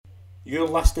You're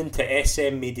listening to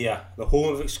SM Media, the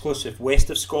home of exclusive West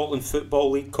of Scotland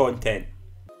Football League content.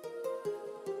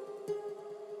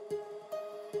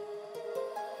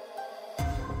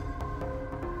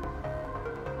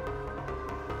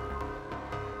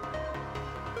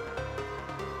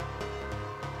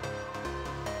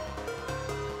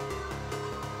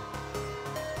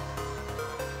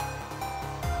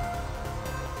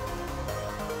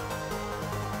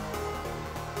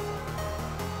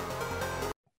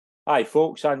 Hi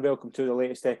folks, and welcome to the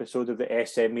latest episode of the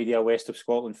SM Media West of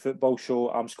Scotland Football Show.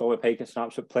 I'm Scully Pike. It's an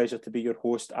absolute pleasure to be your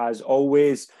host as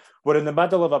always. We're in the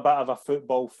middle of a bit of a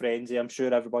football frenzy. I'm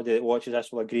sure everybody that watches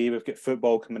this will agree. We've got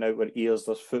football coming out our ears.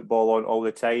 There's football on all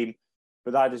the time.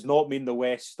 But that does not mean the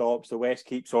West stops. The West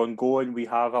keeps on going. We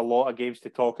have a lot of games to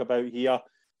talk about here.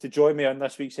 To join me on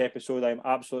this week's episode, I'm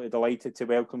absolutely delighted to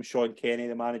welcome Sean Kenny,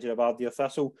 the manager of Ardea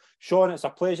Thistle. Sean, it's a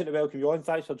pleasure to welcome you on.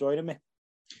 Thanks for joining me.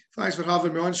 Thanks for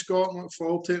having me on, Scott. Look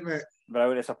forward to it, mate.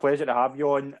 Brilliant. It's a pleasure to have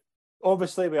you on.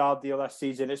 Obviously, we are there this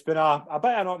season. It's been a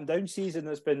bit of an up and down season.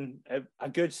 It's been a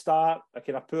good start, a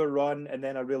kind of poor run, and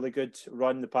then a really good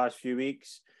run the past few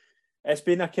weeks. It's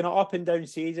been a kind of up and down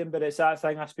season, but it's that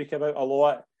thing I speak about a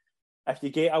lot. If you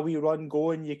get a wee run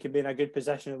going, you can be in a good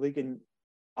position in the league, and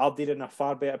Ardea in a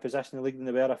far better position in the league than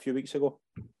they were a few weeks ago.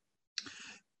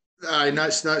 And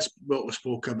that's what we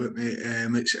spoke about, mate.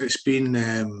 It's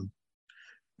been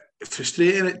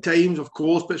frustrating at times, of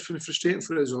course, but it's been frustrating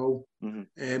for us all.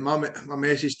 Mm-hmm. My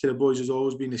message to the boys has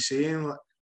always been the same. Like,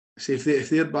 say if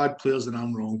they're bad players, then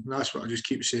I'm wrong. And that's what I just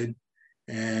keep saying,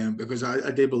 because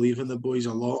I do believe in the boys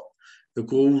a lot. The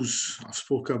goals, I've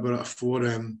spoken about it before.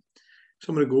 Some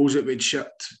of the goals that we'd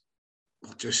shipped,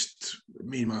 just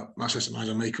me and my assistant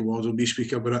manager Michael Ward will be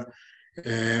speaking about it.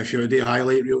 If you're a day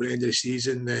highlight reel at the end of the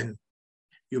season, then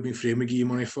you'll be frame give you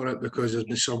money for it, because there's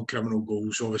been some criminal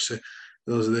goals. Obviously,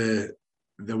 there's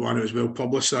the one that was well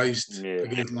publicised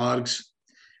against Largs,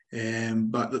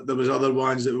 but there was other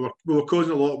ones that we were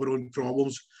causing a lot of our own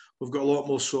problems. We've got a lot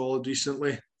more solid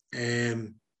recently,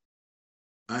 and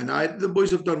the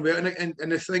boys have done well. And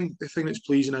the thing that's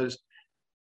pleasing is,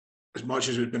 as much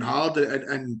as it's been hard,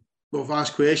 and we've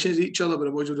asked questions to each other, but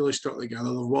the boys have really stuck together.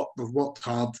 They've worked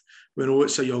hard. We know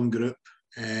it's a young group.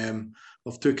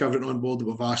 They've took everything on board that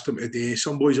we've asked them today.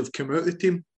 Some boys have come out of the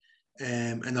team,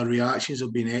 and their reactions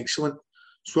have been excellent.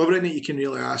 So everything that you can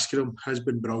really ask of them has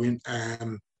been brilliant.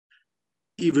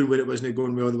 Even when it wasn't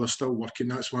going well, they were still working.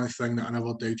 That's one thing that I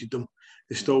never doubted them.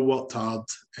 They still worked hard,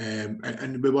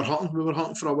 and we were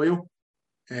hunting for a while.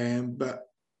 But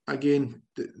again,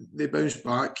 they bounced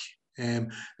back.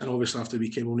 And obviously after the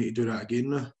weekend we'll need to do that again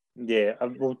now. Yeah,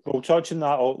 we'll touch on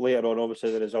that later on.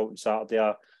 Obviously the result on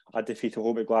Saturday, a defeat at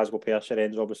home at Glasgow Pershore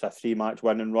ends obviously a 3-match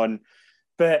winning run.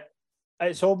 But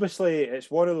it's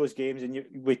one of those games, and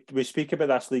we speak about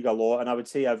this league a lot, and I would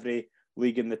say every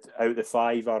league out of the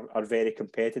five are very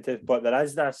competitive, but there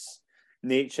is this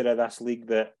nature of this league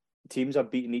that teams are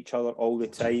beating each other all the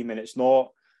time, and it's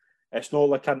not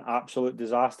like an absolute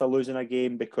disaster losing a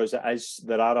game, because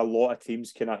there are a lot of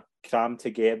teams kind of crammed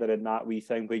together in that wee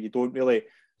thing where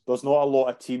there's not a lot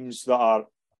of teams that are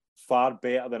far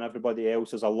better than everybody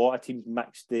else. There's a lot of teams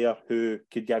mixed there who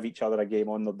could give each other a game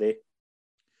on their day.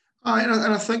 And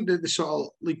I think that the sort of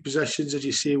league positions, as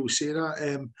you say, will say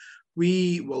that.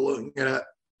 We were looking at it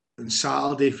on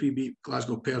Saturday. If we beat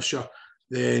Glasgow Pershore,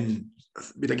 then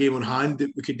with a game on hand,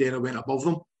 that we could then have went above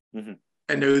them. Mm-hmm.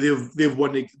 And now they've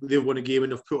won a game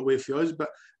and they've put away for us. But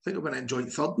I think they went in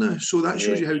joint third now, so that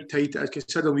shows you how tight it is.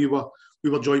 Considering we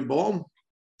were joint bottom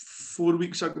 4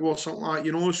 weeks ago or something like that,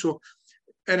 you know. So,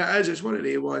 and it's one of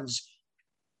the ones.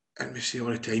 And we say all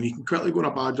the time, you can quickly go on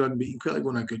a bad run, but you can quickly go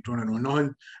on a good run.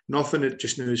 And nothing that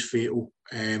just now is fatal.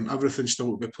 Everything's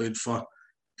still to be played for.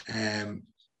 And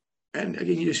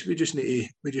again, we just need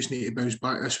to bounce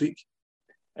back this week.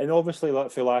 And obviously,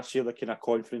 like for last year, the kind of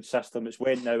conference system, it's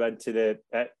went now into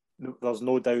there's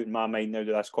no doubt in my mind now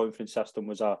that this conference system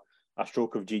was a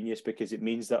stroke of genius, because it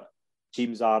means that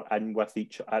teams are in with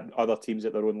other teams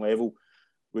at their own level.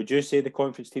 Would you say the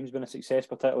conference team's been a success,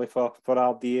 particularly for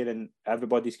Ardea, and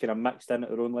everybody's kind of mixed in at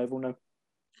their own level now?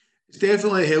 It's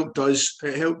definitely helped us.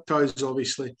 It helped us,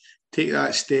 obviously, take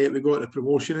that step. We got the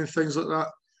promotion and things like that,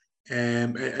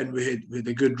 and we had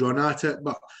a good run at it.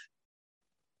 But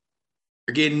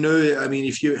again, now, I mean,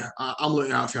 I'm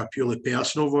looking at it from a purely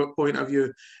personal point of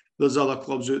view. There's other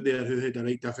clubs out there who had a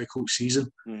right difficult season.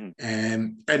 Mm-hmm.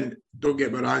 And don't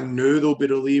get me wrong, now they'll be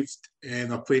relieved.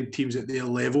 They're playing teams at their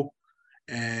level.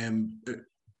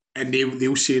 and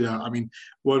they'll say that. I mean,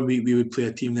 one week we would play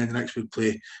a team, then the next we'd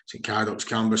play St Cadoc's,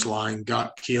 Cambuslang,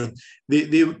 Cairn.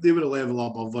 They were a level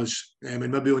above us,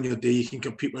 and maybe on your day you can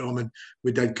compete with them, and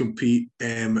we did compete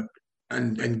in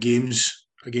games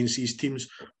against these teams,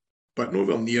 but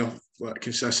nowhere near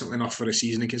consistently enough for a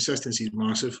season. And consistency is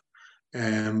massive.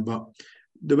 But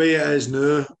the way it is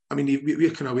now, I mean,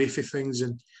 we're kind of away for things,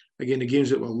 and again, the games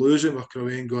that we're losing, we're kind of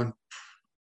away and going.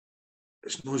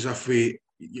 It's not as if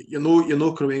you're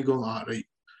not coming and going like, right,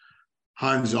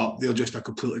 hands up, they're just a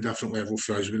completely different level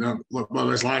for us.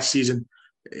 Whereas last season,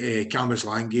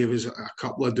 Cambuslang gave us a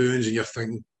couple of doings, and you're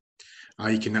thinking,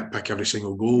 you can nitpick every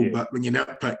single goal, but when you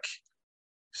nitpick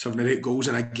 7 or 8 goals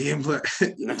in a game, they're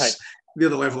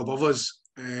the level above us.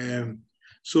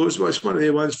 So it's one of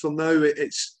the ones. For now,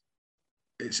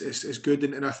 it's good,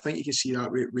 and I think you can see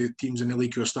that with teams in the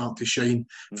league who are starting to shine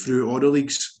through all the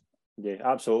leagues. Yeah,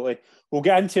 absolutely. We'll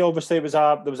get into, obviously, there was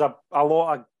a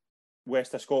lot of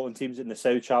West of Scotland teams in the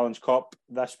South Challenge Cup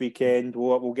this weekend.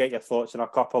 We'll get your thoughts on a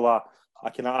couple of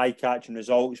kind of eye-catching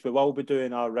results. We will be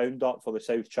doing a roundup for the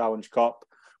South Challenge Cup,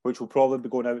 which will probably be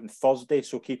going out on Thursday,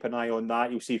 so keep an eye on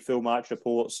that. You'll see full match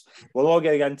reports. We'll all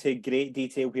get into great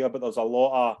detail here, but there's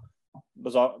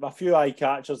a few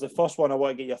eye-catchers. The first one I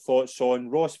want to get your thoughts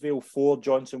on, Rossvale 4,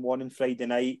 Johnson 1 on Friday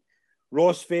night.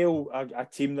 Rossvale, a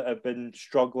team that have been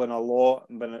struggling a lot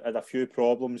and had a few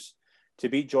problems, to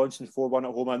beat Johnson 4-1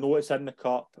 at home. I know it's in the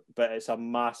cup, but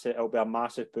it'll be a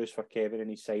massive boost for Kevin and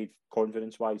his side,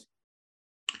 confidence-wise.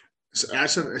 It's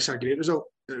a great result.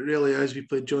 It really is. We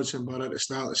played Johnson Borough at the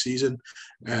start of the season,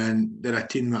 and they're a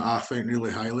team that I think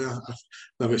really highly.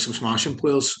 They've got some smashing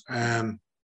players. And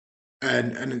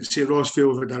say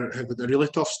Rossvale have had a really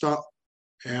tough start.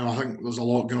 I think there's a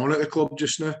lot going on at the club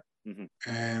just now.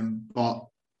 But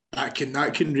that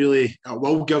can really, it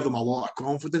will give them a lot of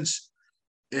confidence,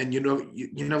 and you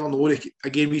never know.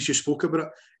 Again, we just spoke about it.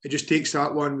 It just takes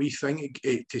that one wee thing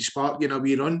to spark a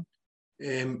wee run.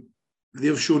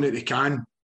 They've shown that they can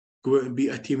go out and beat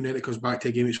a team, and then it comes back to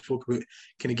a game we spoke about.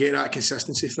 Can you get that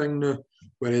consistency thing now?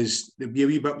 Whereas there'll be a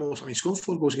wee bit more. I mean, scoring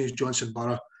 4 goals against Johnson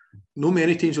Borough, no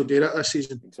many teams will do that this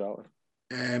season. Exactly.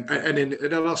 And then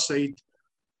the other side,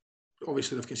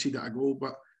 obviously they've conceded a goal,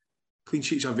 but clean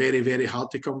sheets are very, very hard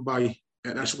to come by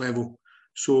at this level.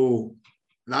 So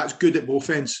that's good at both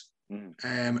ends.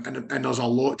 And there's a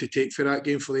lot to take for that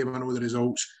game for them. I know the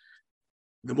results.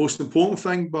 The most important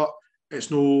thing, but it's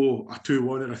no a 2-1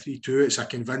 or a 3-2. It's a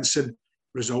convincing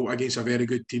result against a very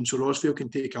good team. So Rossvale can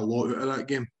take a lot out of that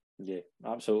game. Yeah,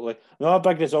 absolutely. Another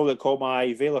big result that caught my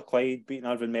eye, Vale of Clyde beating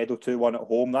Irvine Meadow 2-1 at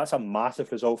home. That's a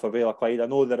massive result for Vale of Clyde. I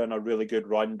know they're in a really good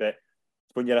run, but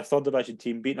when you're a third division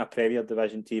team, beating a Premier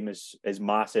Division team is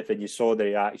massive, and you saw the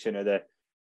reaction of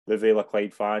the Vale of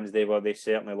Clyde fans. They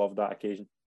certainly loved that occasion.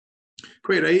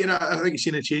 Quite right, and I think you've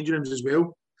seen the changing rooms as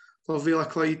well for Vale of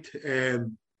Clyde,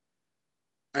 and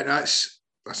that's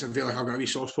a Vale. I've got a wee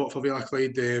soft spot for Vale of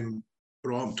Clyde.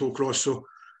 Brought up Tollcross, so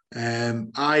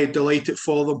I delighted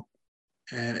for them.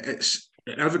 It's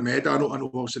Irvine Meadow. I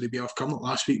know obviously they'd be off coming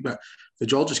last week, but the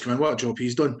George has come in. What a job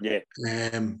he's done. Yeah.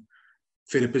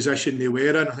 For the position they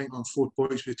were in, I think on 4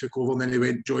 points we took over, and then they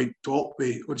went joint top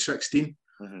on 16.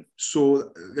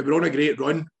 So they were on a great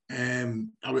run.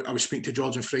 I was speaking to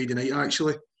George on Friday night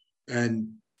actually, and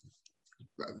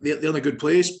they're in a good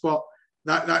place. But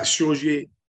that shows you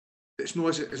it's not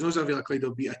as if Vale of Clyde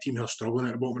will beat a team who are struggling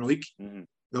at the bottom of the league.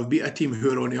 They'll beat a team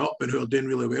who are on the up and who are doing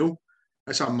really well.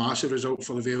 It's a massive result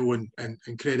for the Vale,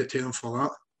 and credit to them for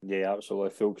that. Yeah, absolutely.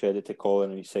 Full credit to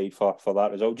Colin and his side for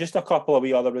that result. Just a couple of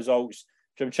wee other results.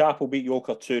 Drumchapel beat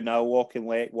Yoker 2-0.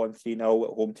 Auchinleck 1-3-0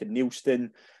 at home to Neilston.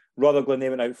 Rutherglen, they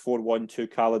went out 4-1 to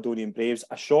Caledonian Braves.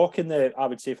 A shock I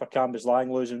would say, for Cambuslang,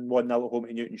 losing 1-0 at home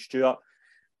to Newton Stewart.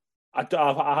 I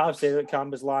have said at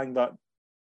Cambuslang that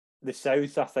the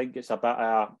South, I think it's a bit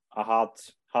of a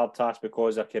hard task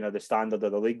because of kind of the standard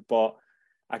of the league. But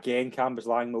again,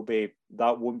 Cambuslang won't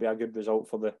be a good result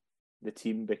for the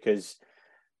team, because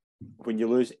when you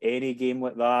lose any game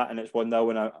like that and it's 1-0,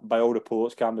 and by all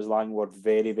reports Cambuslang were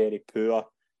very, very poor,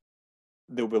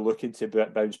 they'll be looking to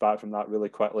bounce back from that really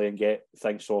quickly and get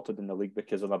things sorted in the league,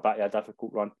 because of a bit of a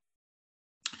difficult run.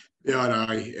 Yeah,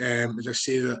 as I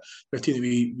say, the team that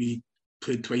we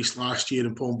played twice last year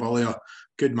in Paul and Bully are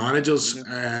good managers,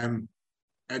 and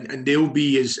they'll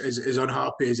be as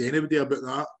unhappy as anybody about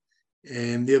that.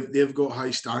 They've got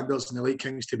high standards, and they like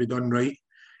things to be done right.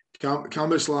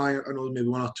 Cambuslang, I know maybe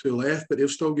 1 or 2 left, but they've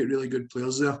still got really good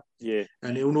players there. Yeah.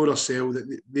 And they'll know themselves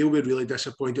that they'll be really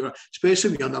disappointed,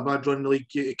 especially when you're in a bad run in the league.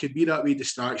 It could be that wee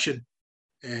distraction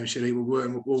So right, we'll go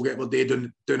and we'll get our day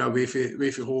done away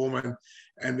from home,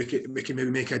 and we can maybe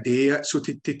make a day of it. So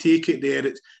to take it there,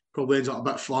 it probably ends up a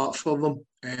bit flat for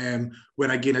them.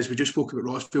 When again, as we just spoke about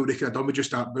Rossfield, they could have done with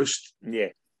just that boost. Yeah.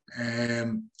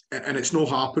 And it's not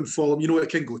happened for them. You know, it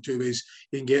can go two ways.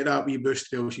 You can get that wee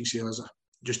boost, else you can see it as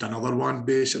just another one,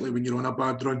 basically, when you're on a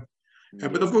bad run. Yeah.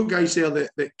 But they've got guys there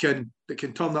that can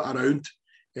turn that around.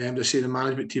 They say the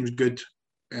management team's good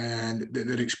and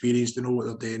they're experienced, they know what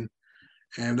they're doing.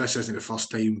 This isn't the first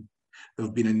time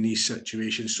they've been in these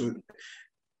situations. So,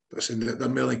 listen, they're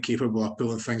more than capable of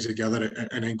pulling things together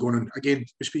and then going on. Again,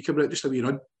 we speak about it, just a wee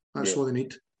run. That's all they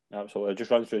need. Absolutely.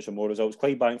 Just run through some more results.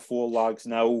 Clydebank 4, Lags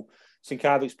 0. St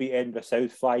Cadoc's beat Edinburgh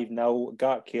South 5-0.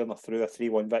 Gartcairn through a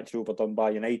 3-1 victory over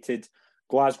Dunbar United.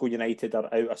 Glasgow United are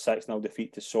out a 6-0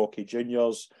 defeat to Sauchie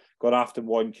Juniors. Godafton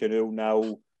 1, Canoe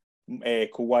 0.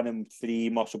 Colwynham 3,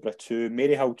 Musselburgh 2,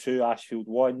 Maryhill 2, Ashfield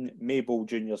 1, Maybole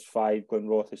Juniors 5,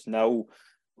 Glenrothes 0.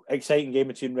 Exciting game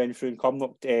between Renfrew and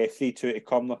Cumnock, 3-2 to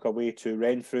Cumnock away to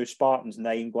Renfrew. Spartans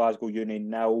 9, Glasgow Union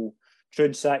 0,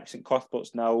 Troon 6 and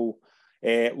Cuthberts 0.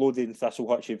 Lothian Thistle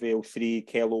Hutchie Vale 3,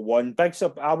 Kello 1.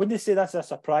 I wouldn't say that's a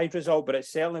surprise result, but it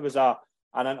certainly was an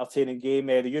entertaining game.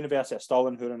 The University of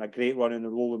Stirling, who are in a great run in the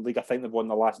Lowland League, I think they've won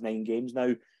the last 9 games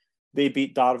now. They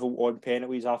beat Darvel on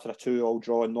penalties after a 2-2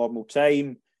 draw in normal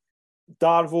time.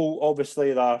 Darvel,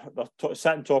 obviously, they're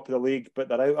sitting top of the league, but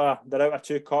they're out of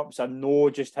 2 cups. I know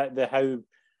just how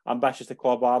ambitious the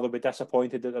club are. They'll be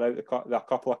disappointed that they're out of a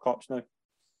couple of cups now.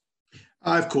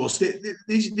 Of course,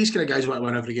 these kind of guys want to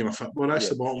win every game of football. That's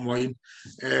the bottom line.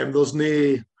 There's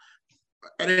no,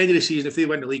 at the end of the season, if they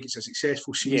win the league, it's a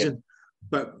successful season.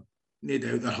 But no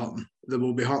doubt they're hurting. They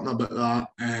will be hurting about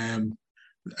that.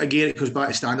 Again, it goes back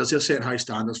to standards. They're setting high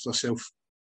standards for themselves.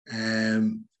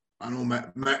 I know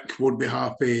Mick would be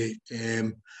happy,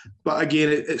 but again,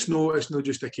 it's not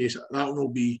just a case that'll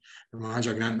not be the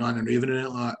manager Grant and Raven and it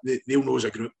like that. They'll know as a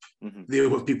group.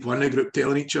 They'll have people in the group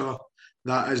telling each other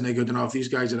that isn't good enough. These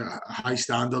guys are at a high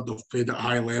standard. They've played at a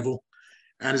high level,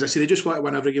 and as I say, they just want to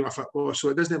win every game of football. So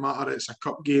it doesn't matter it's a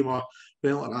cup game or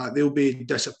anything like that. They'll be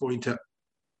disappointed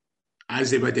as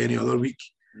they would any other week.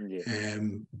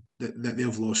 That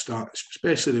they've lost that,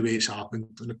 especially the way it's happened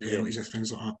and the penalties and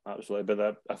things like that. Absolutely,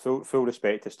 but a full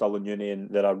respect to Stirling Uni, and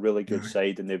they're a really good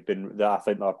side, and I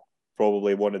think they're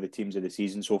probably one of the teams of the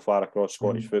season so far across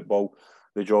Scottish football.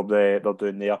 The job they're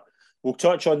doing there. We'll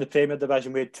touch on the Premier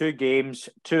Division. We had 2 games,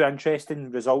 2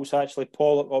 interesting results actually.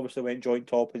 Pollock obviously went joint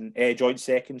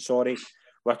second,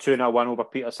 with 2-0 win over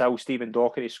Petershill. Stephen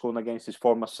Docherty scoring against his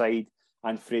former side,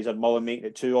 and Fraser Mullen making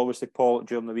it 2. Obviously, Pollock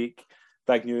during the week.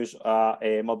 Big news,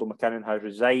 Murdo McKinnon has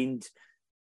resigned.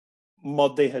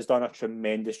 Murdy has done a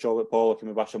tremendous job at Pollock, and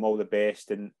we wish him all the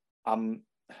best. And I'm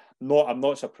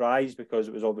not surprised, because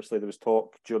there was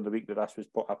talk during the week that this was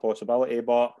a possibility.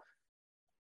 But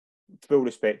full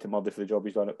respect to Murdy for the job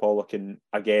he's done at Pollock. And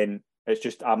again, it's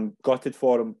just I'm gutted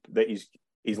for him that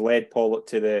he's led Pollock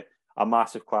to a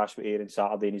massive clash with Ayr on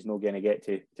Saturday, and he's not going to get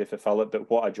to fulfil it.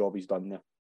 But what a job he's done there.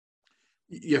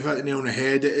 You've hit the nail on the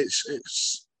head.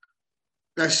 It's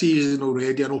this season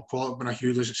already. I know Pollock been a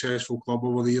hugely successful club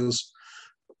over the years,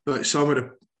 but some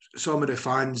of the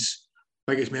fans'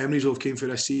 biggest memories of came for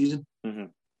this season, and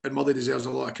Murdy deserves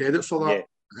a lot of credit for that.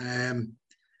 Yeah.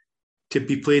 To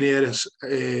be playing Ayr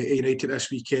United this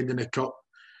weekend in the cup,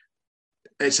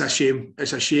 it's a shame.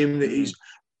 It's a shame that he's.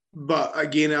 But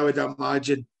again, I would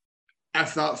imagine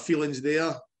if that feeling's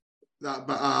there, that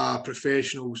bit of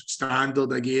professional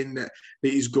standard again that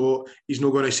he's got, he's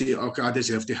not going to say, okay, I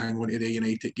deserve to hang on to the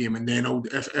United game, and then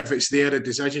if it's there, the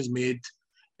decision's made,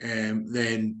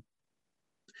 then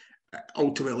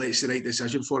ultimately it's the right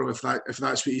decision for him if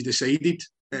that's what he's decided.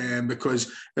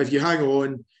 Because if you hang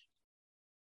on,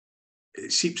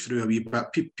 it seeps through a wee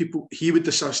bit. People, he would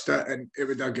discuss it, and it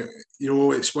would get,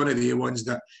 it's one of the ones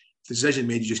that the decision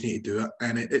made, you just need to do it,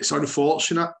 and it's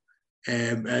unfortunate.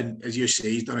 And as you say,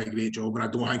 he's done a great job, and I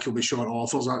don't think he'll be short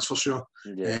offers, that's for sure.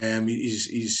 Yeah.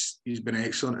 He's been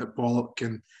excellent at Pollock,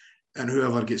 and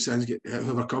whoever comes in,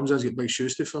 get big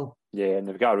shoes to fill. Yeah, and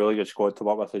they've got a really good squad to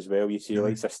work with as well. You see,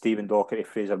 like Stephen Docherty,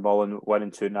 Fraser Mullen winning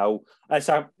 2-0.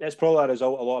 It's probably a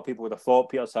result a lot of people would have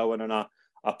thought Petershill winning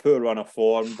a poor run of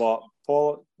form, but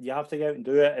Pollock, you have to get out and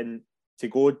do it, and to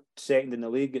go second in the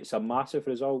league, it's a massive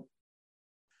result.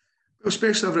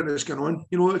 Especially everything that's going on.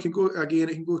 It can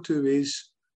go 2 ways.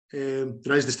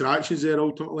 There is distractions there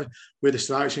ultimately. With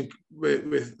distraction,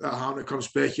 with that happening comes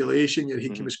speculation. He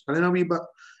can be spinning a wee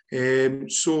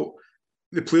bit. So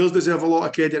the players deserve a lot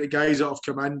of credit. The guys that have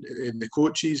come in, and the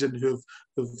coaches, and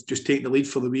who've just taken the lead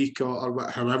for the week or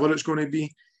however it's going to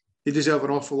be, they deserve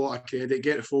an awful lot of credit.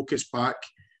 Get the focus back.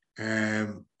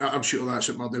 I'm sure that's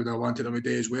what Murday would have wanted him to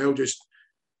do as well. Just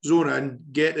zone in,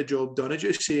 get the job done, and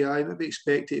just say, I maybe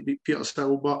expect it to beat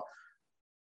Petersfield, but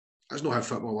that's not how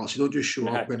football works. You don't just show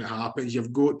up when it happens.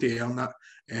 You've got to earn that,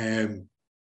 and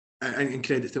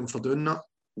credit them for doing that.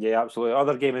 Yeah, absolutely.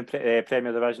 Other game in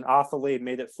Premier Division, Arthurlie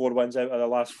made it 4 wins out of the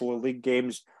last 4 league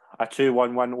games. A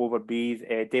 2-1 win over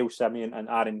Beith, Dale Simeon and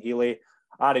Aaron Healy.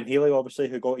 Aaron Healy, obviously,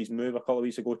 who got his move a couple of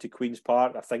weeks ago to Queen's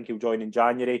Park. I think he'll join in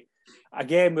January.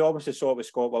 Again, we obviously saw it with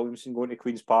Scott Williamson going to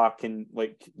Queen's Park, and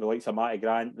like the likes of Matty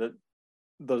Grant.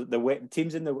 The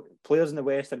teams in the players in the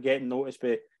West are getting noticed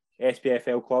by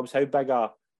SPFL clubs. How big an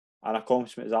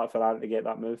accomplishment is that for Aaron to get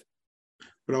that move?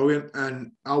 Brilliant.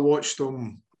 And I watched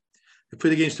them. They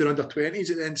played against their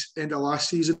under-20s at the end of last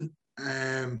season.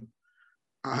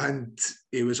 And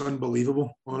it was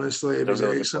unbelievable, honestly. It was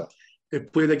excellent. He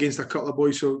played against a couple of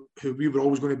boys who we were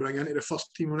always going to bring into the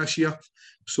first team this year.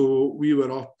 So we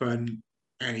were up, and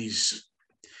he's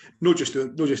not just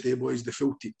the boys, the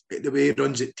full team. The way he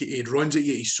runs it at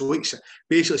you. He's so excited.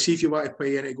 Basically, see if you want to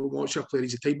play in it, go watch a player.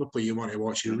 He's the type of player you want to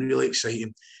watch. He's really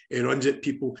exciting. He runs at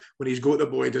people. When he's got the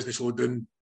ball, he doesn't slow down.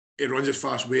 He runs as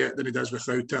fast with it than he does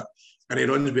without it. And he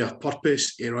runs with a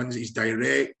purpose. He's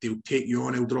direct. He'll take you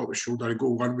on. He'll drop his shoulder. He'll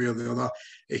go one way or the other.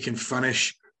 He can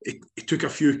finish. He took a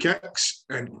few kicks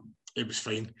and it was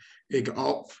fine. He got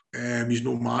up. He's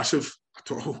not massive at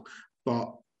all,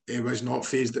 but he was not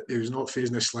phased. He was not phased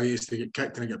in the slightest. He get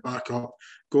kicked and he get back up,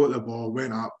 got the ball,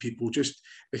 went at people. Just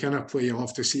the kind of play you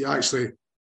love to see. I actually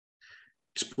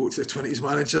spoke to the 20s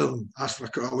manager and asked for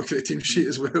a look at the team sheet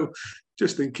as well,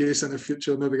 just in case in the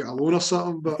future maybe get a loan or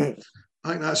something. But I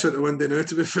think that's out the window now,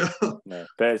 to be fair. Yeah,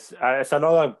 but it's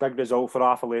another big result for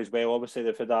Arthurlie as well. Obviously,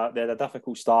 they had a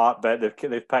difficult start, but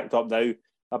they've picked up now.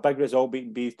 A big result,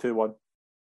 beating Beith 2-1.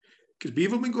 Because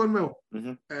Beith have been going well.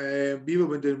 Beith have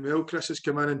been doing well. Chris has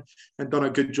come in and done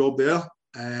a good job there.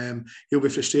 He'll be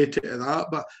frustrated at that.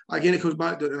 But again, it comes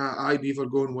back to that Beith are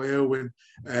going well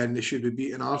and they should be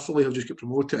beating Arthurlie. He'll just get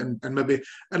promoted and maybe...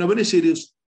 And I wouldn't say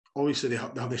there's... Obviously,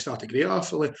 they started great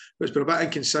Arthurlie, but it's been a bit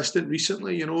inconsistent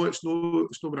recently. You know, it's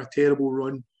not been a terrible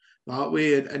run that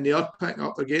way. And they are picking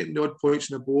up, they're getting the odd points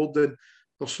on the board and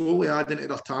they're slowly adding to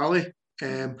their tally.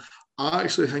 I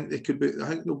actually think they could be... I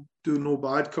think they'll do no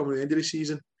bad coming the end of the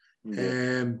season.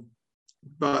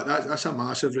 But that's a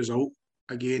massive result.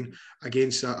 Again,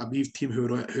 against a Beith team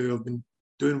who have been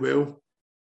doing well.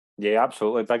 Yeah,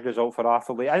 absolutely. Big result for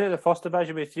Arthurlie. I think the first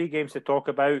division, we have 3 games to talk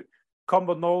about.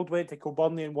 Cumbernauld went to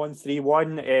Kilbirnie and won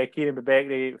 3-1. Kieran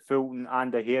Bebekri, Fulton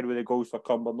and Ahare with the goals for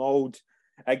Cumbernauld.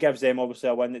 It gives them obviously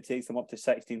a win that takes them up to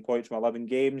 16 points from 11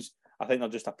 games. I think they're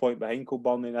just a point behind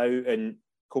Kilbirnie now. And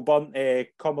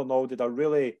Cumbernauld did a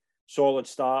really solid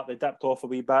start. They dipped off a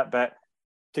wee bit, but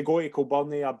to go to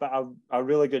Kilbirnie, a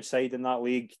really good side in that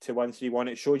league to win 3-1,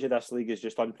 it shows you this league is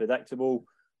just unpredictable.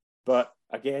 But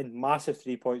again, massive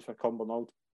 3 points for Cumbernauld.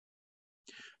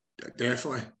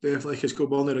 Definitely, because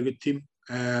Kilbirnie are a good team.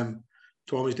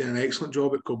 Tommy's doing an excellent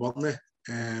job at Kilbirnie.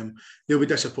 They'll be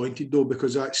disappointed though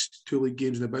because that's 2 league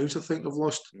games in the bounce. I think they've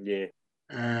lost. Yeah.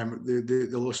 They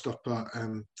lost up at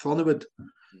Thornywood,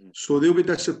 so they'll be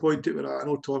disappointed with that. I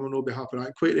know Tommy will be happy with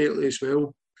that quite rightly as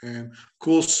well. Of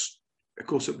course,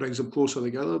 it brings them closer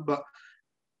together. But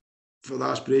for the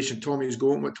aspiration, Tommy's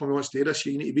going. What Tommy wants to do this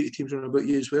year, you need to beat the teams around about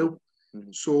you as well.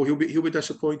 So he'll be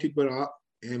disappointed with that.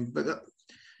 But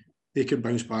they can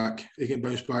bounce back. They can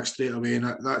bounce back straight away,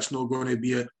 and that's not going to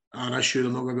be an issue.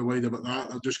 They're not going to be worried about that.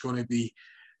 They're just going to be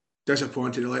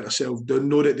disappointed to let themselves down.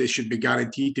 Know that they should be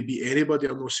guaranteed to beat anybody.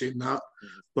 I'm not saying that,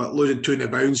 but losing 2 in the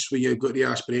bounce where you've got the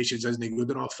aspirations isn't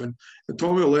good enough. And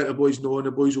Tommy will let the boys know, and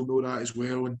the boys will know that as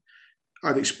well. And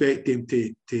I'd expect them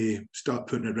to start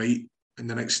putting it right in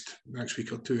the next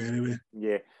week or 2 anyway.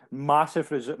 Yeah. Massive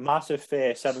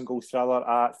 7-goal thriller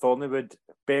at Thornywood.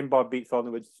 Benburb beat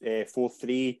Thornywood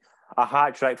 4-3. A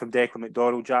hat trick from Declan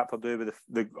McDonald, Jack Purdue with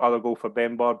the other goal for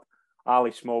Benburb.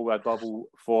 Ali Small with a double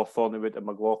for Thornywood and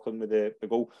McLaughlin with the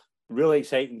goal. Really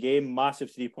exciting game.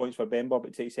 Massive 3 points for Benburb.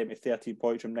 It takes them to 13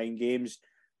 points from 9 games.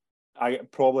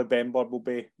 Probably Benburb will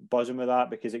be buzzing with that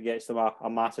because it gets them a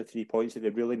massive 3 points that they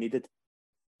really needed.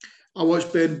 I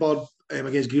watched Benburb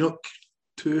against Greenock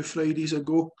 2 Fridays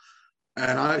ago,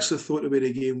 and I actually thought the way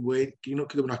the game went, Greenock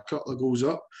could have been a couple of goals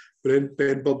up, but then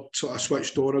Benburb sort of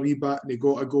switched on a wee bit and they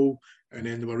got a goal, and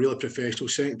then they were really professional.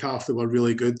 Second half they were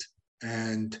really good,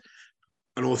 and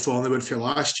I know Thornywood for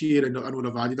last year, and I know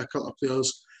they've added a couple of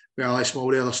players. Well, Ali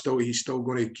Small there, he's still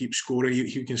going to keep scoring.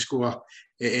 He can score at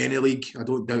any league. I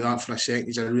don't doubt that for a second.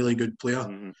 He's a really good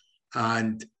player.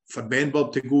 And for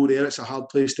Benburb to go there, it's a hard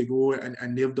place to go,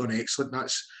 and they've done excellent.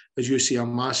 That's, as you say, a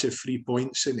massive 3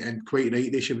 points, and quite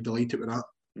right, they should be delighted with that.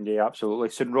 Yeah, absolutely.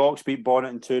 St Roch's beat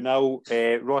Bonnet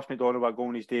 2-0. Ross McDonald got a goal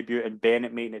in his debut and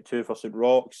Bennett making it 2 for St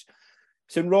Roch's.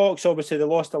 St Roch's, obviously, they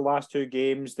lost the last 2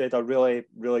 games. They had a really,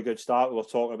 really good start. We were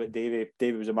talking about Davey.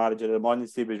 Davey was the manager of the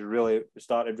month. He was really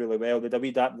started really well. They did a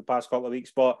wee dip in the past couple of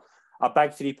weeks, but a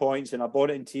big 3 points and a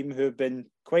Bonnet team who have been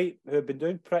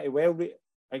doing pretty well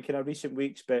in kind of recent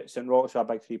weeks. But St Roch's are a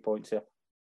big 3 points here.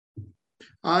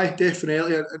 Aye,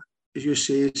 definitely. As you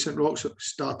say, St Roch's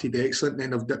started excellent,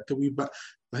 and then they've dipped a wee bit.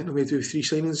 I think they made 3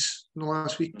 signings in the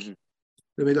last week. Mm-hmm.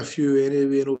 They made a few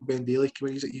anyway. Ben Daly came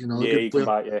in. He's another good player.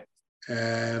 Back, yeah.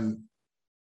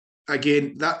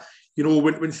 Again, that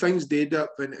when things did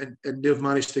up and they've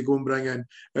managed to go and bring in,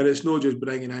 and it's not just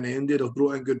bringing in Andy, they've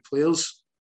brought in good players,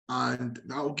 and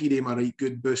that'll give him a right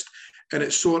good boost. And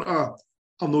it's sort of,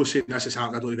 I'm not saying this has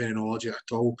happened, I don't have any knowledge at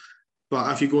all,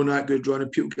 but if you go on that good run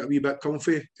and people get a wee bit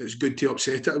comfy, it's good to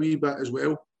upset it a wee bit as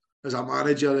well as a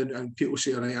manager, and people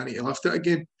say, all right, I need to lift it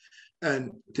again,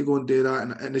 and to go and do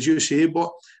that. And as you say,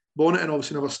 but Bonnet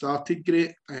obviously never started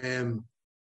great.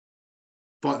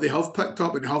 But they have picked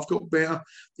up and have got better.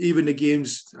 Even the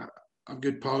games, I'm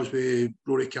good pals with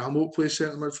Rory Campbell, plays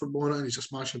centre mid for Bonnet, and he's a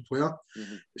smashing player.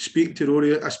 Mm-hmm. Speaking to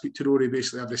Rory, I speak to Rory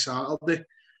basically every Saturday,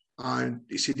 and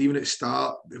he said even at the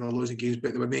start, they were losing games,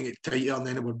 but they were making it tighter, and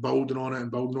then they were building on it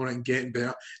and getting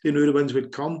better. They knew the wins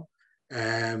would come,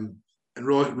 and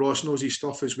Ross knows his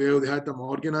stuff as well. They had them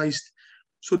organised,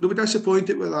 so they were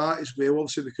disappointed with that as well,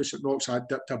 obviously because St Roch's had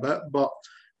dipped a bit, but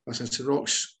listen, St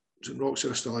Roch's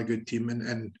are still a good team,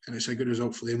 and it's a good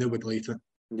result for them. They would like it.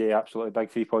 Yeah, absolutely. Big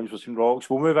 3 points for St Roch's.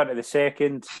 We'll move into the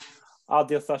second.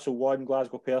 Ardeer Thistle 1,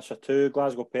 Glasgow Perthshire 2.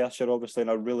 Glasgow Perthshire obviously in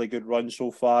a really good run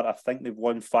so far. I think they've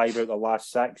won 5 out of the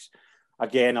last 6.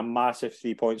 Again, a massive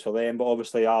 3 points for them. But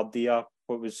obviously, Ardeer,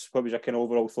 what was your kind of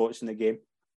overall thoughts in the game?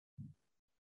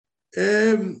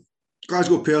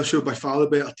 Glasgow Perthshire by far the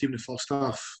better team in the first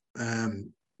half.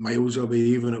 Miles away,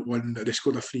 even at 1. They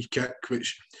scored a free kick,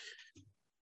 which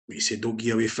we said don't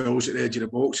give away fouls at the edge of the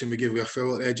box, and we gave away a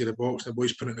foul at the edge of the box. The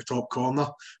boys put it in the top corner.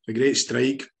 A great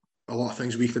strike. A lot of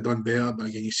things we could have done better, but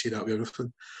again, you see that with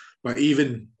everything. But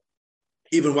even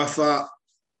with that,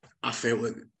 I felt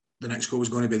that the next goal was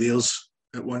going to be theirs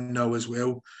at 1-0 as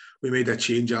well. We made a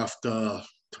change after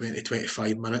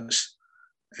 20-25 minutes,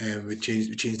 and we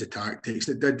changed the tactics.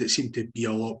 It seemed to be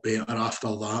a lot better after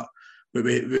that. But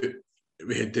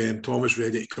we had Thomas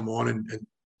ready to come on,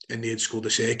 and they had scored the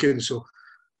second, so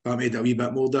that made it a wee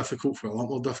bit more difficult, a lot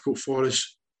more difficult for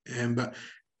us. But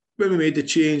when we made the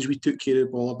change, we took care of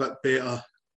the ball a bit better.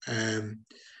 And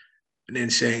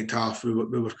then second half, we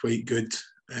were quite good.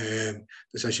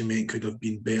 Decision making could have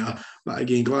been better. But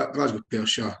again, Glasgow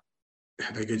Perthshire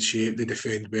had a good shape. They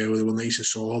defended well. They were nice and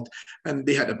solid. And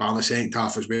they had the ball in the second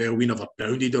half as well. We never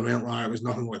bounded or anything like that. It was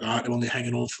nothing like that. They were only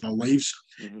hanging on for their lives.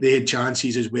 Mm-hmm. They had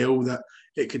chances as well that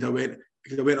it could have went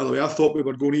other way. I thought we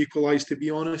were going to equalise, to be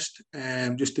honest,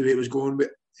 just the way it was going. But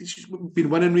it's just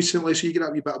been winning recently, so you get a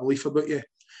wee bit of belief about you.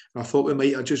 And I thought we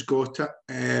might have just got it.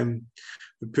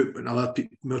 We put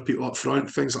more people up front,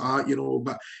 things like that,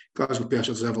 But Glasgow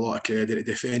Perthshire deserve a lot of credit. It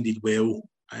defended well.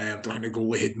 During the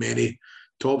goal, they had many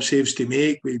top saves to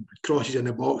make. We crosses in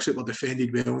the box that were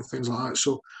defended well and things like that.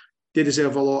 So they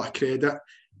deserve a lot of credit.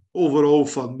 Overall,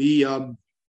 for me, I'm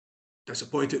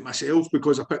disappointed myself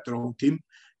because I picked the wrong team.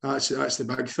 That's the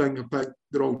big thing. I picked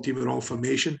the wrong team, the wrong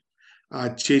formation. I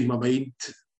changed my mind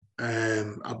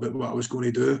about what I was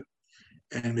going to do,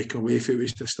 and make away if it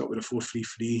was to start with a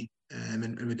 4-3-3,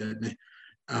 and we didn't.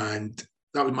 And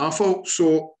that was my fault.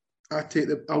 So I'll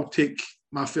take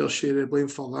my fair share of blame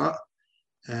for that.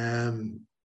 And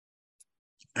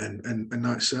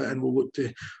that's it. And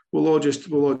we'll all just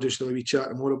have a wee chat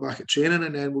tomorrow back at training,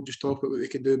 and then we'll just talk about what we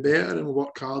can do better, and we'll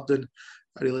work hard. And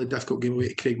a really difficult game away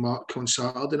to Craigmark on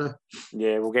Saturday now.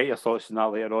 Yeah, we'll get your thoughts on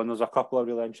that later on. There's a couple of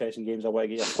really interesting games I want to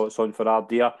get your thoughts on for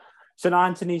Ardeer. St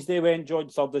Anthony's, they went joint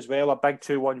third as well. A big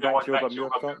 2-1 victory over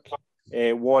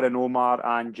Muirkirk. Warren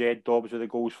Omar and Jed Dobbs with the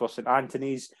goals for St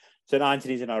Anthony's. St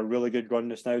Anthony's in a really good run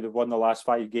just now. They've won the last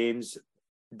 5 games.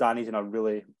 Danny's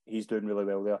he's doing really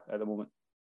well there at the moment.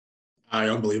 Aye,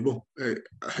 unbelievable. I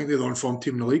think they're the on-form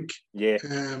team in the league. Yeah.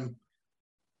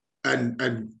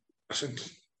 And I think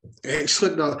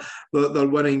excellent. They're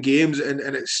winning games, and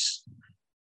it's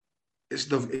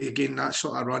again that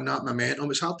sort of run, that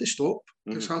momentum. It's hard to stop.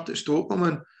 Mm-hmm. It's hard to stop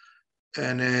them,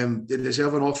 and they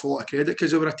deserve an awful lot of credit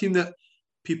because they were a team that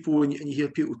people, and you hear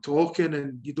people talking,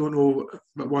 and you don't know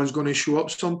what one's going to show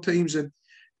up sometimes, and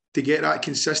to get that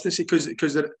consistency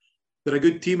because they're a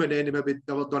good team, and then they maybe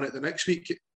never done it the next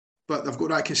week, but they've got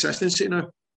that consistency now.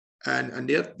 And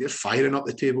they're firing up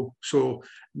the table. So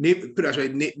put it this way,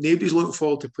 nobody's looking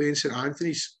forward to playing St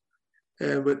Anthony's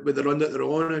with the run that they're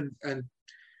on, and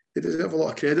they deserve a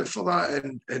lot of credit for that,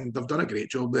 and they've done a great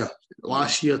job there.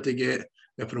 Last year to get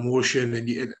the promotion,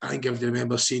 and I think everybody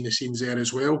remembers seeing the scenes there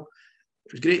as well.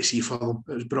 It was great to see for them.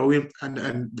 It was brilliant,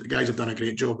 and the guys have done a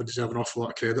great job and deserve an awful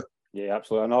lot of credit. Yeah,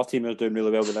 absolutely. Another team who's doing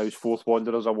really well now is Forth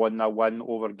Wanderers. A 1-0 win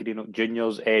over Greenock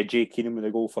Juniors. Jay Keenan with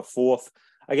a goal for Forth.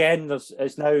 Again,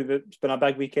 it's been a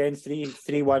big weekend. Three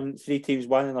teams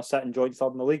won, and they're sitting joint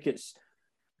third in the league.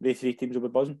 The 3 teams will be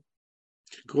buzzing.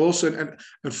 Close, and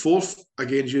Forth,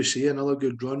 again, as you say, another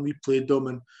good run. We played them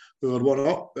and we were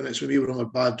 1-up, and it's when we were on a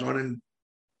bad run and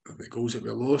the goals that we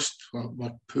lost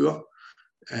were poor.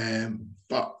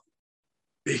 But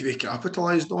they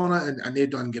capitalised on it, and they've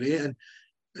done great. And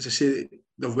as I say,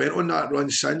 they've went on that run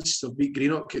since. They've beat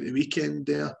Greenock at the weekend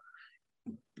there.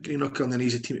 Greenock aren't an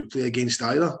easy team to play against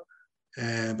either.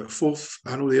 But Forth,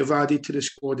 I know they've added to the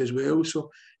squad as well.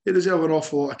 So they deserve an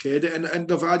awful lot of credit. And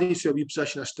they've added to a wee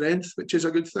position of strength, which is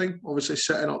a good thing. Obviously,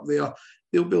 sitting up there,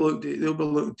 they'll be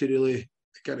looking to really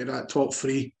get into that top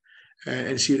 3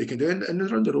 and see what they can do. And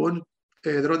they're on their own.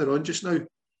 They're on their own just now.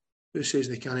 Who says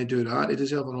they can't do that? They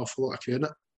deserve an awful lot of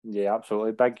credit. Yeah,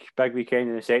 absolutely. Big weekend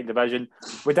in the second division.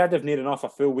 We did have near enough a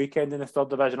full weekend in the third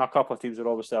division. A couple of teams were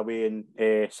obviously away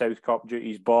in South Cup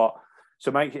duties, but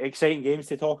some exciting games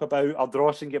to talk about.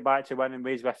 Ardrossan get back to winning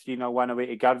ways with 3-0 win away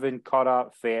to Girvan,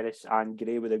 Curragh, Ferris and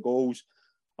Gray with the goals.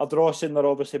 Ardrossan, they're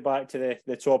obviously back to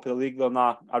the top of the league. They're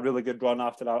on a really good run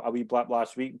after a wee blip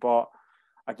last week, but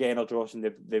again,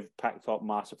 Ardrossan, they've picked up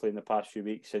massively in the past few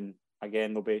weeks, and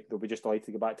again, they'll be just delighted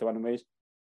to get back to winning ways.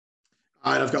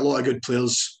 They've got a lot of good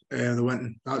players in the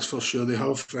Winton, that's for sure they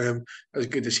have. It's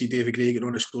good to see David Gray get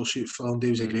on the score sheet for him.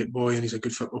 David's a great boy and he's a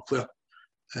good football player.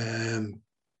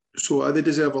 So they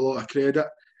deserve a lot of credit.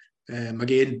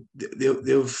 Again,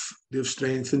 they've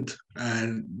strengthened,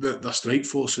 and their strike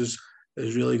force is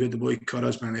really good. The boy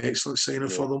Curragh's been an excellent signing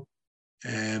for them.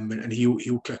 And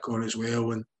he'll kick on as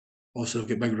well. And also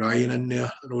they've got big Ryan in there.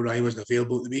 I know Ryan wasn't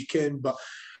available at the weekend, but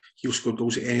he'll score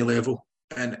goals at any level.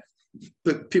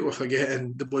 But people are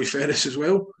forgetting the boy Ferris as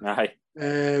well. Aye.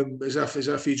 As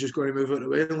if he's just going to move out of the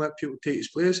way and let people take his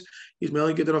place. He's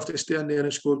mainly good enough to stay in there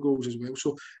and score goals as well.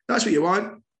 So that's what you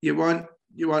want. You want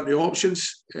the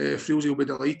options. Frielzy will be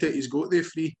delighted. He's got the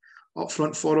 3 up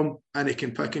front for him, and he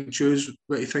can pick and choose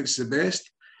what he thinks is the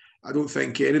best. I don't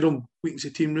think any of them weakens the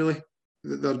team really.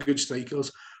 They're good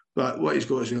strikers, but what he's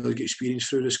got is really good experience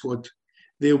through the squad.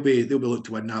 They'll be looking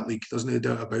to win that league. There's no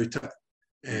doubt about it.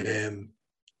 And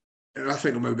I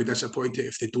think they might be disappointed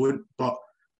if they don't, but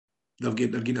they're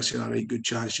getting a right good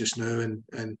chance just now, and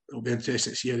it'll be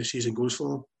interesting to see how the season goes for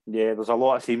them. Yeah, there's a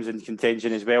lot of teams in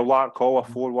contention as well. Larkhall,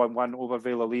 a 4-1 win over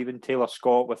Vale of Leven. Taylor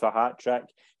Scott with a hat-trick.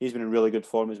 He's been in really good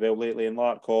form as well lately. And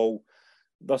Larkhall,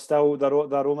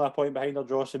 they're only a point behind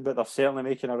Ardrossan, but they're certainly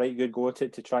making a right good go at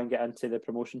it to try and get into the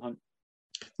promotion hunt.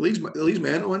 The league's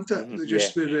mental, isn't it? Mm-hmm,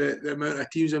 just the amount of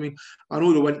teams. I mean, I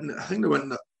know I think they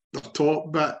went the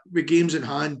top, but with games in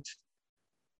hand,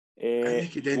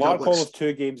 Larkhall have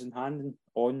 2 games in hand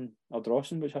on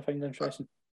Ardrossan, which I find interesting.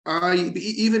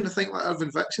 Even I think like Irvin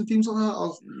Vixen teams like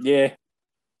that. Yeah.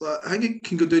 I think it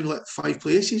can go down like 5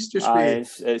 places just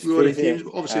with it's crazy. Teams.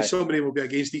 Obviously, somebody will be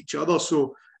against each other,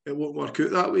 so it won't work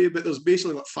out that way. But there's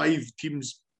basically like 5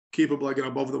 teams capable of getting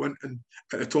above the Winton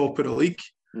at the top of the league,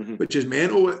 which is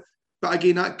mental. But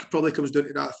again, that probably comes down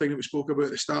to that thing that we spoke about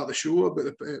at the start of the show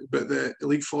about the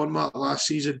league format last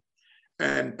season.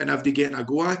 And if they getting a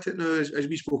go at it now, as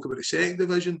we spoke about the second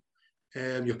division,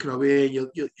 you're kind of away,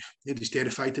 you're just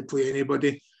terrified to play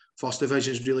anybody. First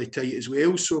division is really tight as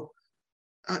well, so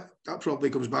that probably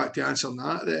comes back to answering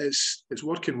that it's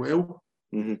working well.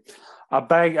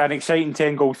 An exciting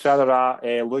 10-goal thriller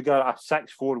at Lugar, a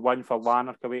 6-4 win for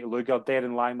Lanark away to Lugar.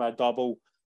 Darren Lang with a double.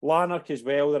 Lanark as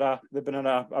well, they've been in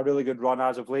a really good run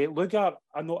as of late. Lugar,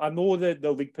 I know that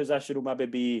the league position will maybe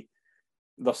be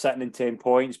they're sitting in 10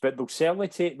 points, but they'll certainly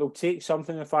take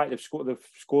something. In fact, they've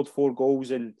scored 4 goals,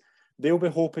 and they'll be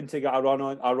hoping to get a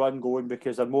run going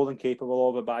because they're more than capable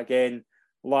of it. But again,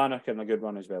 Lanark in a good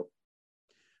run as well.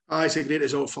 It's a great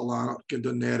result for Lanark going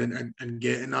down there and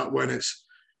getting that win. It's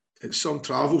some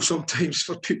travel sometimes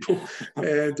for people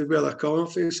to where they're coming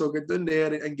from. So going down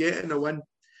there and getting a win.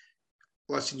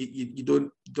 Listen, you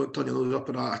don't turn your nose up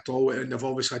at that at all, and they've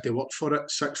obviously had to work for it.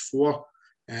 6-4.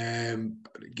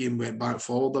 The game went back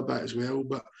forward a bit as well,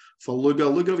 but for Lugar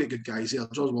have got good guys there.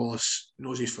 George Wallace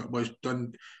knows his football. He's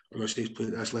done. He's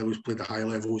played at this level. He's played at high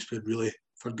level. He's played really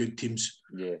for good teams.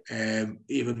 Yeah.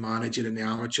 Even managing in the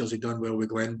amateurs, he done well with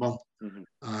Glenburn,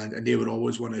 and they were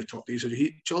always one of the top teams. So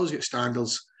Charles got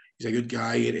standards. He's a good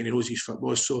guy and he knows his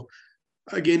football. So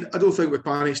again, I don't think with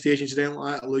panic stations and anything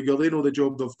like that, Luger, they know the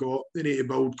job they've got. They need to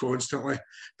build constantly.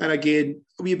 And again,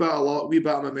 a wee bit of luck, a wee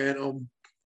bit of momentum,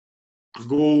 a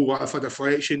goal, what if a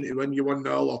deflection to win you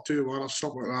 1-0 or 2-1 or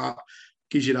something like that,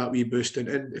 gives you that wee boost.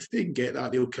 And if they can get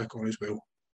that, they'll kick on as well.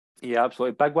 Yeah,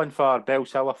 absolutely. Big one for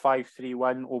Bellshill, a 5-3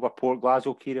 win over Port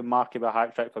Glasgow. Kieran Markey with a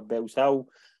hat-trick for Bellshill.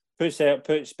 Puts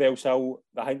Bellshill,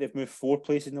 I think they've moved 4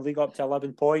 places in the league up to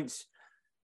 11 points.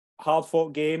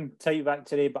 Hard-fought game, tight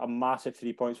victory, but a massive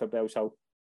 3 points for Bellshill.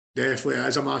 Definitely, it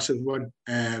is a massive one.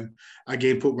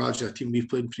 Again, Port Glasgow is a team we've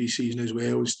played in pre-season as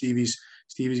well. Stevie's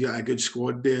got a good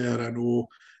squad there. I know,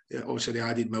 obviously, they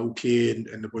added Milky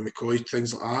and the boy McCoy,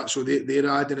 things like that. So they're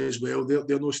adding as well.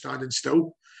 They're not standing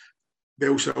still.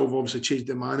 Bellshill have obviously changed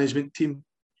the management team.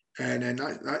 And then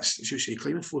that's, as you say,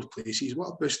 climbing 4 places. What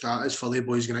a boost that is for the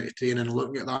boys going into training and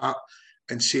looking at that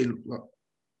and saying, look,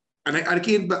 and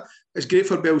again, but it's great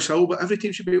for Bellshill, but every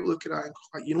team should be able to look at that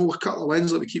and, a couple of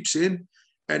wins, like we keep saying,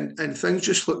 and things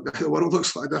just look, the world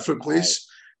looks like a different place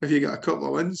if you get a couple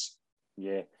of wins.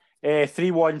 Yeah.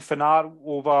 3-1 Finnart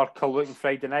over Carluke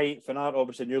Friday night. Finnart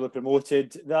obviously newly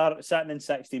promoted. They're sitting in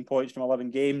 16 points from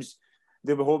 11 games.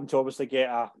 They'll be hoping to obviously get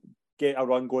a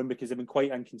run going because they've been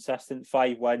quite inconsistent.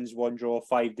 5 wins, 1 draw,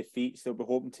 5 defeats. They'll be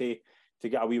hoping to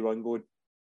get a wee run going.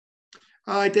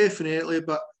 Aye, definitely.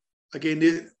 But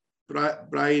again,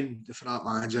 Brian, the Finnart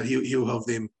manager, he'll have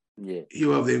them. Yeah.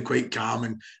 He'll have them quite calm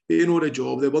and they know the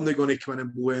job. They weren't going to come in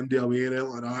and blow MD away or anything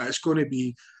like that. It's going to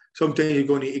be, sometimes you're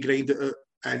going to need to grind it out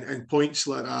and points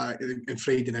like that in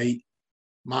Friday night,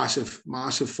 massive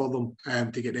for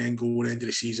them to get the end goal at the end of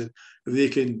the season. If they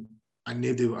can, and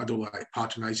I don't like to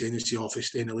patronise any office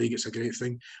stay in the league, it's a great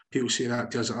thing. People say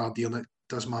that does our deal, and it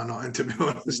does my nothing, to be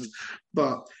honest.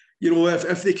 But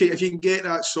if you can get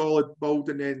that solid build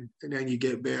and then you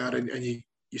get better and you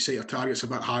set your targets a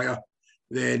bit higher,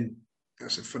 then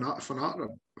it's a Finnart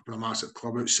a massive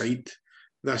club outside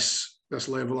this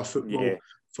level of football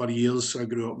for years. I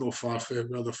grew up not far from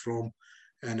where they're from,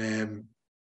 and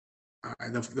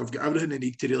they've got everything they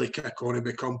need to really kick on and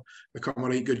become a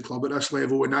right good club at this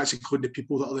level, and that's including the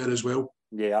people that are there as well.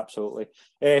 Yeah, absolutely.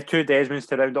 2 Desmonds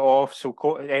to round it off. So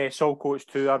Saltcoats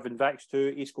 2, Irvine Vicks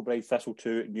 2, East Kilbride Thistle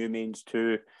 2, Newmains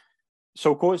 2.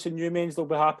 Saltcoats and Newmains, they'll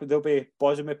be happy. They'll be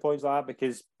buzzing with points like that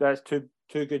because that's two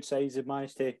good sides they've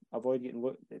managed to avoid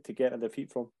getting a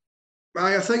defeat from.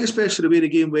 I think especially the way the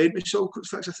game went with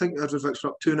Saltcoats Vicks, I think Irvine Vicks were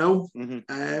up 2-0.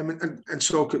 And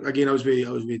Saltcoats, again, I was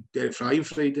with Derek Fry on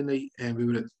Friday night and we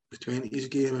were at the 20s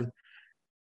game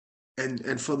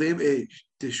and for them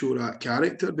to show that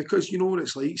character, because you know what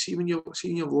it's like, see when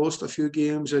you've lost a few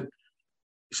games and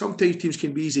sometimes teams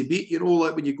can be easy beat,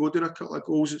 like when you go down a couple of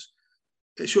goals,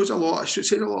 it shows a lot. It should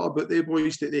say a lot about the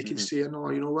boys that they can say, no,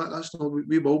 you know what, that's not,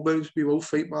 we will bounce, we will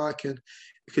fight back, and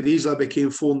it could easily became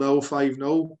 4-0,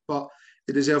 5-0, but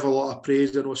they deserve a lot of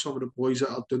praise. I know some of the boys that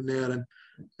are down there,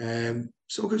 and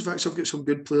Saltcoats Vicks have got some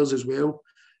good players as well.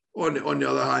 On the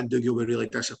other hand, Dougie will be really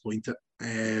disappointed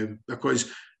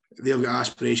because they've got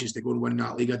aspirations to go and win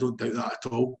that league. I don't doubt that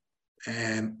at all.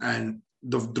 And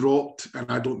they've dropped,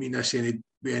 and I don't mean this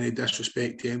with any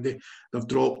disrespect to MD, they've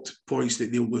dropped points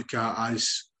that they'll look at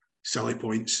as silly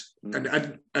points. And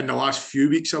in the last few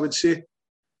weeks, I would say,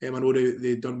 I know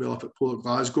they've done well up at Port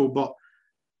Glasgow, but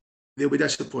they'll be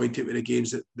disappointed with the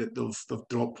games that they've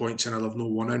dropped points in or they've not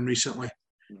won in recently.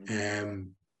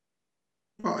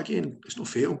 But again, it's no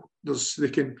fatal. They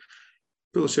can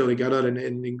pull themselves together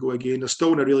and go again. They're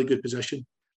still in a really good position,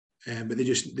 but they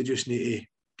just need to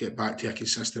get back to a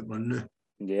consistent run now.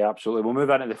 Yeah, absolutely. We'll move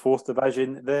into the 4th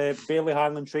division. The Bailey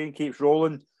Hanlon train keeps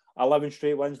rolling. 11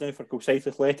 straight wins now for Kilsyth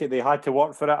Athletic. They had to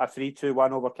work for it. A 3-2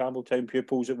 win over Campbelltown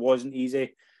Pupils. It wasn't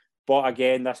easy, but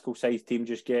again, this Kilsyth team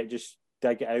just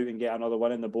dig it out and get another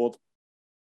win on the board.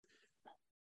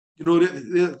 A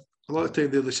lot of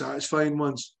times they're the satisfying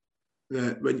ones.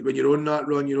 That when you're on that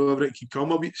run, everything can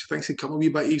come things can come a wee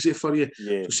bit easy for you.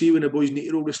 Yeah. So see when the boys need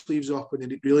to roll the sleeves up and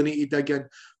they really need to dig in,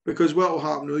 because what will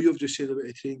happen now, you've just said about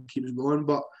the train keeps going,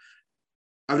 but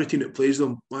every team that plays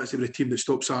them wants to be the team that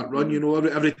stops that run.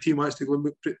 Every team wants to go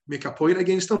and make a point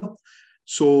against them.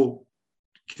 So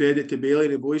credit to Bailey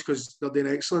and the boys because they're doing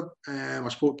excellent. I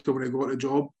spoke to them when I got the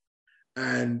job,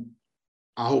 and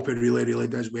I hope it really, really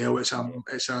does well.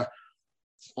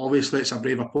 Obviously it's a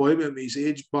brave appointment at his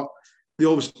age, but they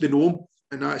know him,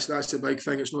 and that's the big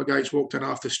thing. It's not a guy that's walked in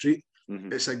off the street.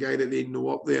 It's a guy that they know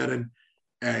up there,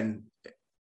 and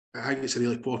I think it's a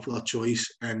really popular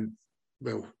choice. And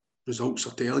well, results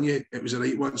are telling you it was the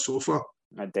right one so far.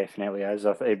 It definitely is.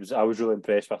 I was really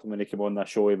impressed with him when he came on that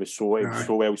show. He was so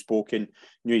well spoken,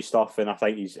 knew his stuff, and I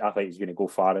think he's going to go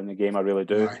far in the game. I really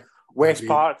do. Aye. West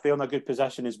Park, they're in a good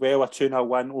position as well. A 2-0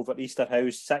 win over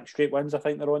Easterhouse, 6 straight wins I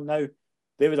think they're on now.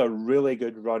 They was a really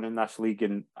good run in this league,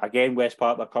 and again, West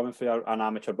Park, they're coming from an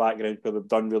amateur background where they've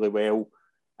done really well.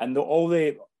 And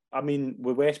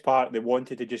with West Park, they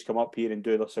wanted to just come up here and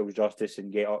do themselves justice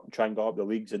and try and get up the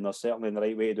leagues, and they're certainly in the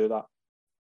right way to do that.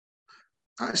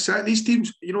 That's it. These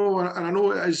teams, and I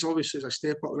know it is obviously as a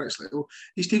step up the next level.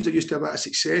 These teams are used to a bit of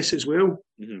success as well.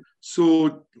 Mm-hmm.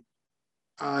 So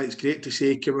it's great to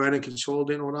say come in and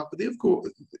consolidate and all that, but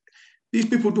these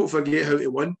people don't forget how to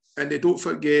win, and they don't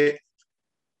forget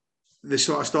the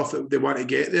sort of stuff that they want to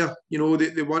get there. They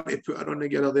want to put a run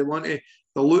together. They're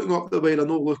looking up the way, they're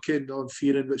not looking or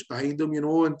fearing what's behind them,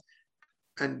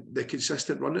 and the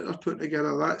consistent run that they're putting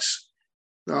together,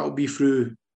 that'll be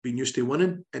through being used to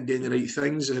winning and doing the right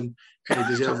things, and they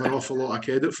deserve an awful lot of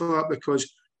credit for that,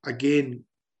 because again,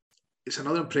 it's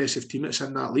another impressive team that's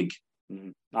in that league.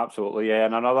 Absolutely, yeah.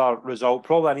 And another result,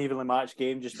 probably an evenly matched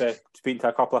game, just by speaking to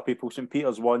a couple of people. St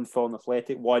Peters won, Thorn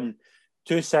Athletic won.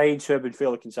 Two sides who have been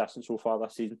fairly consistent so far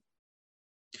this season.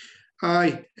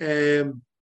 Aye, and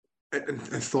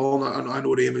Thorn, I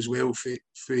know them as well for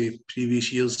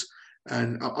previous years,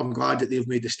 and I'm glad that they've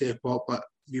made the step up, but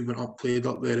we went up, played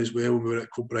up there as well when we were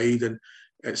at Kilbride, and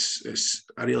it's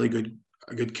a really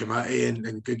good committee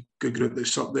and good group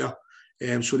that's up there.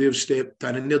 So they've stepped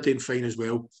in and they're doing fine as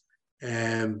well.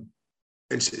 And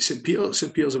St Peters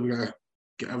have got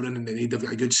everything they need. They've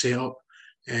got a good setup.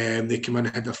 They came in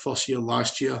and had their first year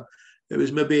last year. It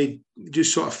was maybe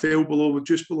just sort of fell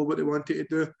just below what they wanted to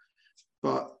do.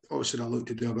 But obviously they look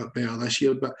to do a bit better this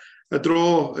year. But a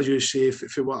draw, as you say,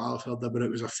 for what I've heard about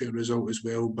it, was a fair result as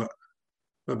well. But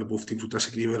maybe both teams will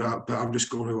disagree with that. But I'm just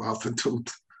going with what I've been told.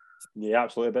 Yeah,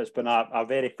 absolutely. But it's been a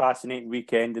very fascinating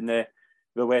weekend in the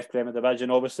West Premier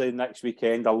Division. Obviously, next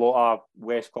weekend, a lot of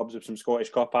West clubs with some Scottish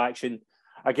Cup action.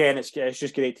 Again, it's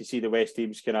just great to see the West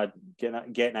teams kind of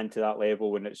getting into that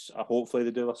level, and it's hopefully they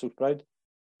do themselves proud.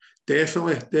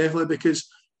 Definitely, because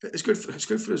it's good for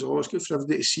us all. It's good for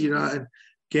everybody to see that and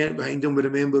getting behind them. We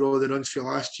remember all the runs for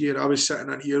last year. I was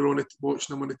sitting in here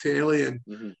watching them on the telly, and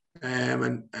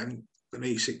and the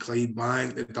nights at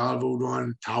Clydebank, the Darvel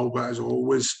run, Talbot as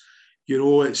always.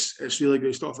 It's really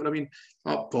good stuff. And I mean,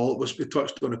 we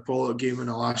touched on the Pollock game in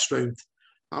the last round.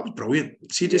 That was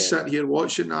brilliant. See, just sitting here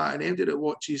watching that, and anybody that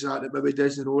watches that maybe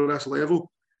doesn't know this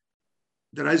level,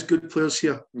 there is good players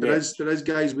here. There is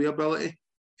guys with ability,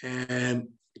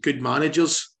 good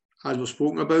managers, as we've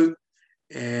spoken about,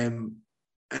 and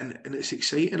it's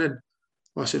exciting. And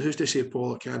listen, who's to say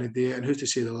Pollock can't do it, and who's to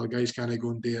say the other guys can't go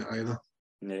and do it either?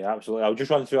 Yeah, absolutely. I'll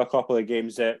just run through a couple of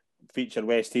games that feature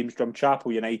West teams.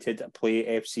 Drumchapel United play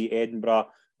FC Edinburgh.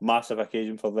 Massive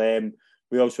occasion for them.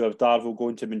 We also have Darvel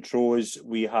going to Montrose.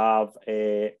 We have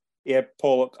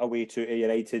Pollock away to Ayr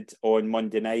United on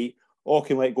Monday night.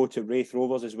 Auchinleck go to Wraith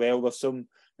Rovers as well. There's some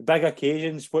big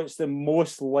occasions. What's the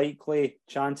most likely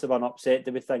chance of an upset,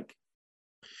 do we think?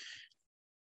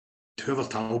 Whoever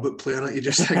Talbot playing it, you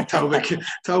just think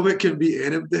Talbot can beat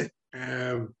anybody.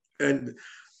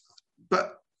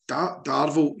 But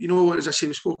Darvel, as I say,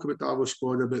 we spoke about Darvel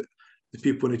squad, about the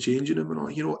people in the changing room and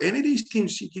all. Any of these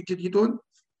teams, you don't.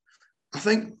 I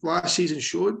think last season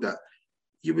showed that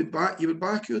you would back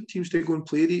your teams to go and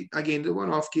play the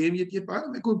one-off game. You'd back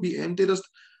them to go and beat them.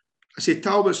 I say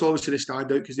Talbot's obviously the standout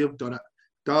because they've done it.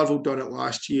 Darvel done it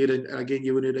last year, and again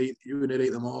you wouldn't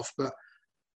write them off. But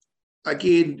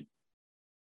again,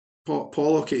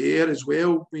 Pollock at Ayr as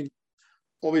well. I mean,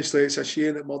 obviously it's a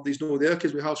shame that Murdy's not there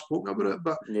because we have spoken about it.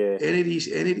 But any of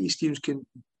these teams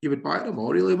you would back them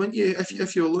all, really, wouldn't you?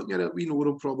 If you're looking at it, we know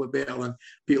them probably better than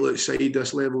people outside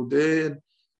this level do.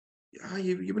 And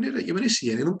you wouldn't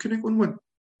see any of them couldn't go and win.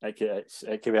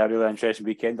 It could be a really interesting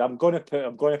weekend. I think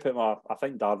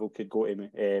Darvel could go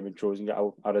to Montrose and get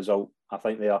a result. I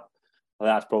think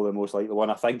that's probably the most likely one.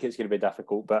 I think it's going to be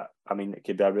difficult, but I mean, it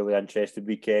could be a really interesting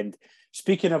weekend.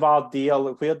 Speaking of our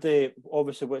deal,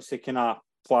 what's the kind of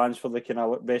plans for the kind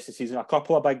of rest of the season? A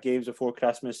couple of big games before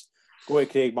Christmas. Go to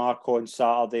Craigmark on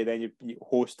Saturday, then you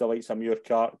host the likes of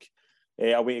Muirkirk,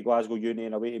 away to Glasgow Uni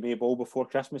and away to Maybole before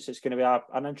Christmas. It's going to be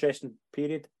an interesting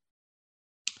period.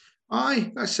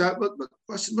 Aye, that's it. But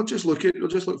we'll just look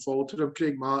forward to them.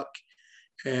 Craigmark,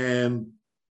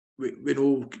 we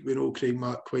know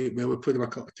Craigmark quite well. We played them a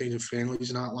couple of times in friendlies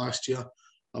and that last year.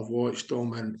 I've watched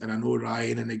them, and I know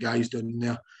Ryan and the guys down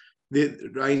there.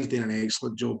 Ryan's doing an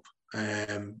excellent job.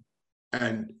 And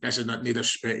this is not neither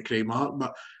disrespect to Craigmark,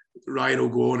 but Ryan will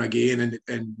go on again,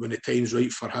 and when the time's right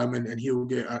for him, and he'll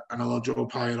get another job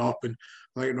higher up, and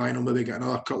I think Ryan will maybe get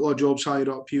another couple of jobs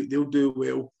higher up. They'll do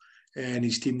well, and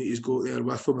his team that he's got there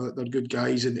with them, they're good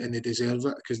guys, and they deserve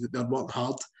it because they're working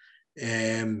hard.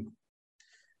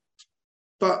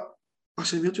 But I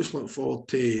said, we're just looking forward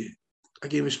to a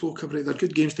game we spoke about. They're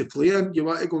good games to play in. You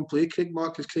want to go and play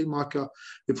Craigmark, because Craigmark,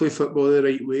 they play football the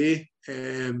right way.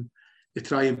 They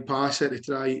try and pass it,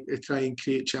 they try and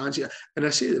create chances. And I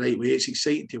say the right way, it's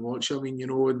exciting to watch. I mean, you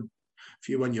know, and if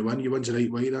you win, you win the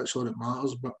right way, that's all that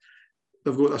matters. But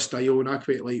they've got their style, and I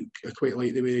quite like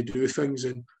the way they do things,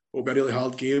 and it'll be a really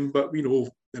hard game, but we know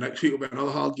the next week will be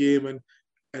another hard game, and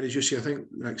as you say, I think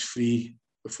the next 3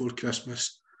 before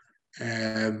Christmas,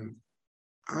 it'll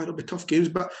be tough games,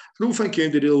 but I don't think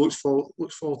anybody really looks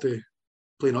forward to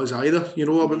playing us either. You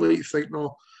know, I would like to think,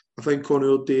 no, I think on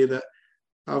our day that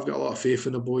I've got a lot of faith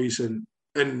in the boys, and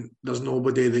there's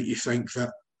nobody that you think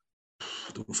that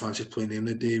I don't fancy playing them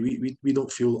the day. We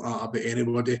don't feel that about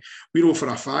anybody. We know for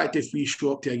a fact if we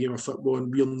show up to a game of football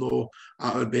and we'll know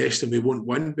at our best and we won't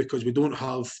win, because we don't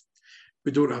have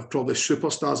probably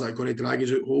superstars that are going to drag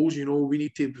us out holes. You know, we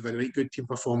need to have a right good team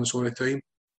performance all the time.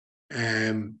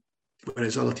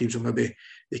 Whereas other teams will maybe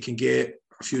they can get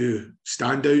a few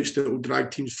standouts that will drag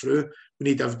teams through. We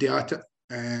need to have day at it.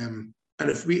 And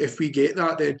if we get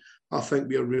that, then I think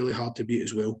we are really hard to beat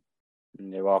as well.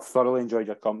 Yeah, well, I've thoroughly enjoyed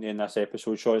your company in this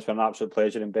episode, Sean. It's been an absolute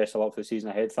pleasure, and best of luck for the season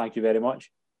ahead. Thank you very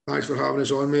much. Thanks for having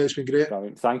us on, mate. It's been great.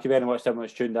 Thank you very much to everyone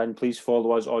that's tuned in. Please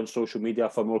follow us on social media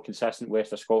for more consistent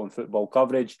West of Scotland football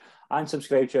coverage, and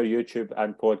subscribe to our YouTube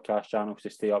and podcast channels to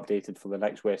stay updated for the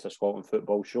next West of Scotland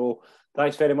football show.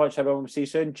 Thanks very much, everyone. See you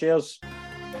soon. Cheers.